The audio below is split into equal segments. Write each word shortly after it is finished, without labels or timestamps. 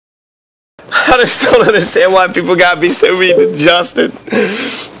I just don't understand why people gotta be so mean to Justin.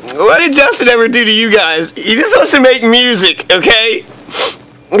 What did Justin ever do to you guys? He just wants to make music, okay?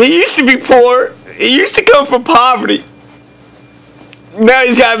 He used to be poor. He used to come from poverty. Now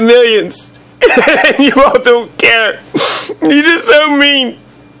he's got millions. And you all don't care. You're just so mean.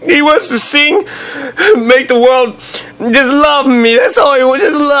 He wants to sing, make the world just love me. That's all he wants,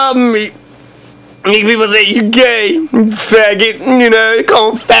 just love me. People say, you gay, faggot, you know, they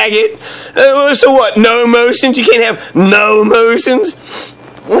call him faggot. So what, no emotions? You can't have no emotions?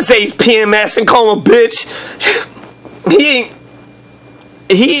 Say he's PMS and call him a bitch.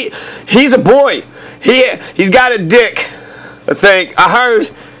 He's a boy. He's got a dick, I think. I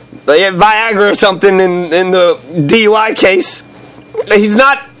heard they had Viagra or something in the DUI case. He's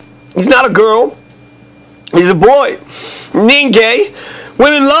not a girl. He's a boy. He ain't gay.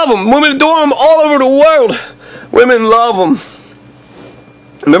 Women love him. Women adore him all over the world. Women love him.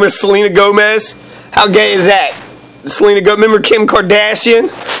 Remember Selena Gomez? How gay is that? Selena Gomez. Remember Kim Kardashian?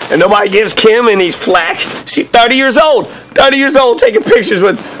 And nobody gives Kim any flack. She's 30 years old. 30 years old taking pictures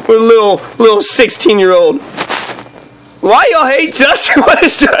with a little 16-year-old. Why y'all hate Justin?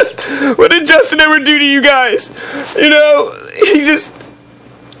 What did Justin ever do to you guys? You know, he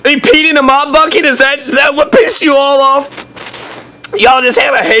peed in a mop bucket? Is that what pissed you all off? Y'all just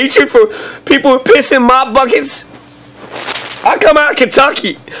have a hatred for people who piss in mop buckets? I come out of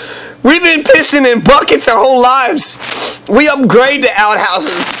Kentucky. We've been pissing in buckets our whole lives. We upgrade to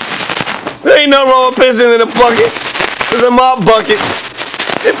outhouses. There ain't no wrong with pissing in a bucket. It's a mop bucket.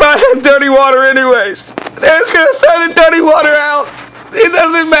 They probably have dirty water anyways. They're just gonna throw the dirty water out. It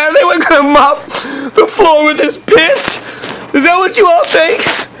doesn't matter. They weren't gonna mop the floor with this piss. Is that what you all think?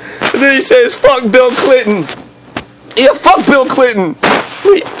 And then he says, fuck Bill Clinton. Yeah, fuck Bill Clinton.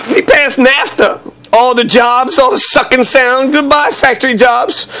 We passed NAFTA. All the jobs, all the sucking sound. Goodbye, factory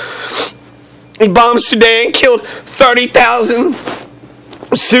jobs. He bombed Sudan, killed 30,000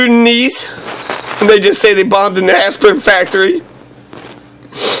 Sudanese. And they just say they bombed an aspirin factory.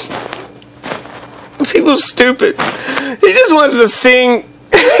 People's stupid. He just wants to sing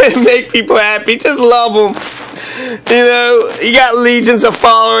and make people happy. Just love him. You know, he got legions of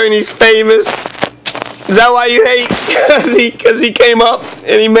followers and he's famous. Is that why you hate? Because he came up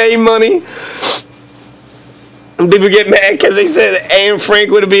and he made money? And people get mad because they said Anne Frank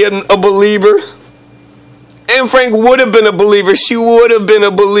would be a believer. Anne Frank would have been a believer. She would have been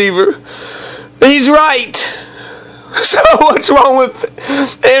a believer. He's right. So what's wrong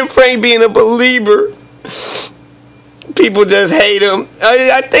with Anne Frank being a believer? People just hate him.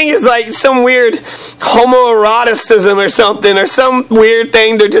 I think it's like some weird homoeroticism or something, or some weird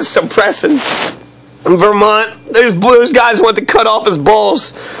thing they're just suppressing. In Vermont, those guys want to cut off his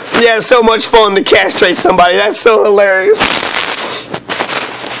balls. Yeah, it's so much fun to castrate somebody. That's so hilarious.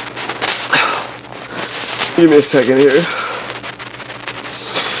 Give me a second here.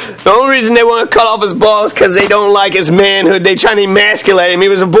 The only reason they want to cut off his balls is because they don't like his manhood. They trying to emasculate him. He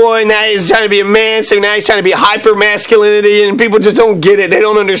was a boy, now he's trying to be a man, so now he's trying to be hyper masculinity, and people just don't get it. They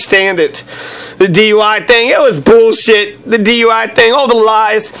don't understand it. The DUI thing, it was bullshit. The DUI thing, all the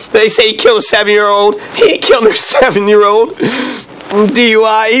lies. They say he killed a 7-year-old. He ain't killed a 7-year-old.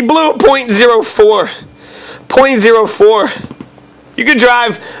 DUI, he blew a .04. .04. You could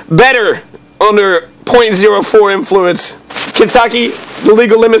drive better under .04 influence. Kentucky, the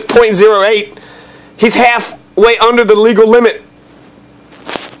legal limit's .08. He's halfway under the legal limit.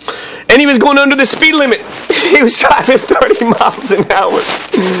 And he was going under the speed limit. He was driving 30 miles an hour.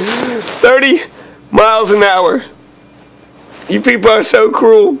 30 miles an hour. You people are so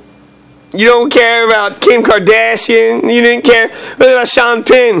cruel. You don't care about Kim Kardashian. You didn't care. What about Sean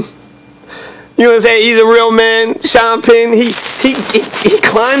Penn? You want to say he's a real man? Sean Penn, he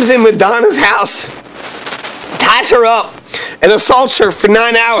climbs in Madonna's house, ties her up, and assaults her for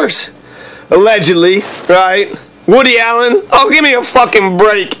 9 hours. Allegedly, right? Woody Allen, oh, give me a fucking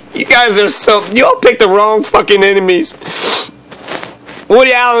break. You guys are so, you all picked the wrong fucking enemies.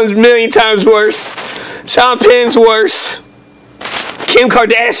 Woody Allen's a million times worse. Sean Penn's worse. Kim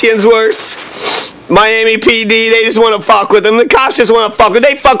Kardashian's worse. Miami PD, they just want to fuck with him. The cops just want to fuck with him.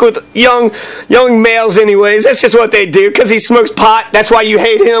 They fuck with young males anyways. That's just what they do. Because he smokes pot, that's why you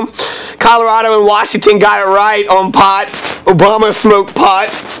hate him. Colorado and Washington got it right on pot. Obama smoked pot.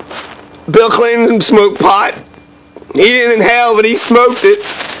 Bill Clinton smoked pot. He didn't inhale, but he smoked it.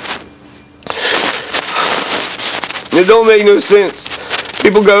 It don't make no sense.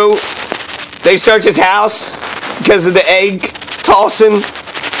 People go, they search his house because of the egg tossing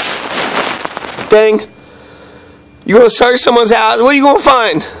thing. You gonna search someone's house? What are you gonna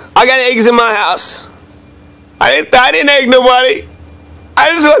find? I got eggs in my house. I didn't egg nobody. I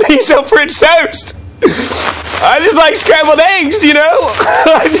just want to eat some French toast. I just like scrambled eggs, you know.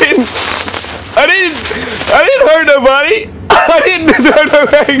 I didn't hurt nobody. I didn't throw no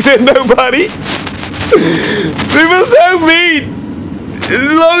eggs at nobody. People so mean.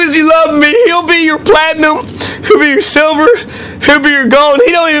 As long as you love me, he'll be your platinum, he'll be your silver, he'll be your gold.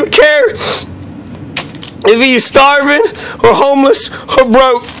 He don't even care if he's starving or homeless or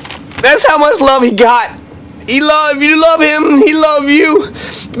broke. That's how much love he got. If you love him, he love you.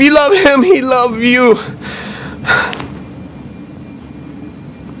 If you love him, he love you.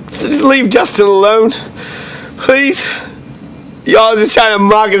 So just leave Justin alone, please. Y'all just trying to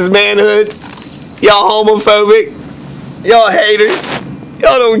mock his manhood. Y'all homophobic. Y'all haters.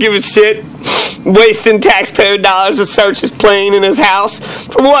 Y'all don't give a shit. Wasting taxpayer dollars to search his plane in his house.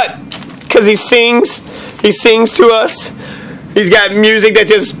 For what? Because he sings. He sings to us. He's got music that's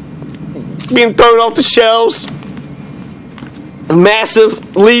just being thrown off the shelves.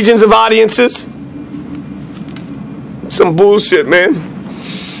 Massive legions of audiences. Some bullshit, man.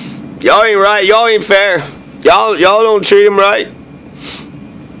 Y'all ain't right. Y'all ain't fair. Y'all don't treat him right.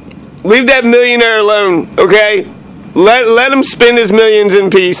 Leave that millionaire alone, okay? Let him spend his millions in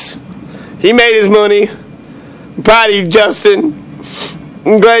peace. He made his money. I'm proud of you, Justin.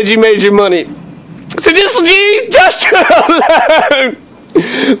 I'm glad you made your money. So just leave Justin alone.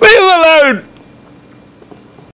 Leave him alone.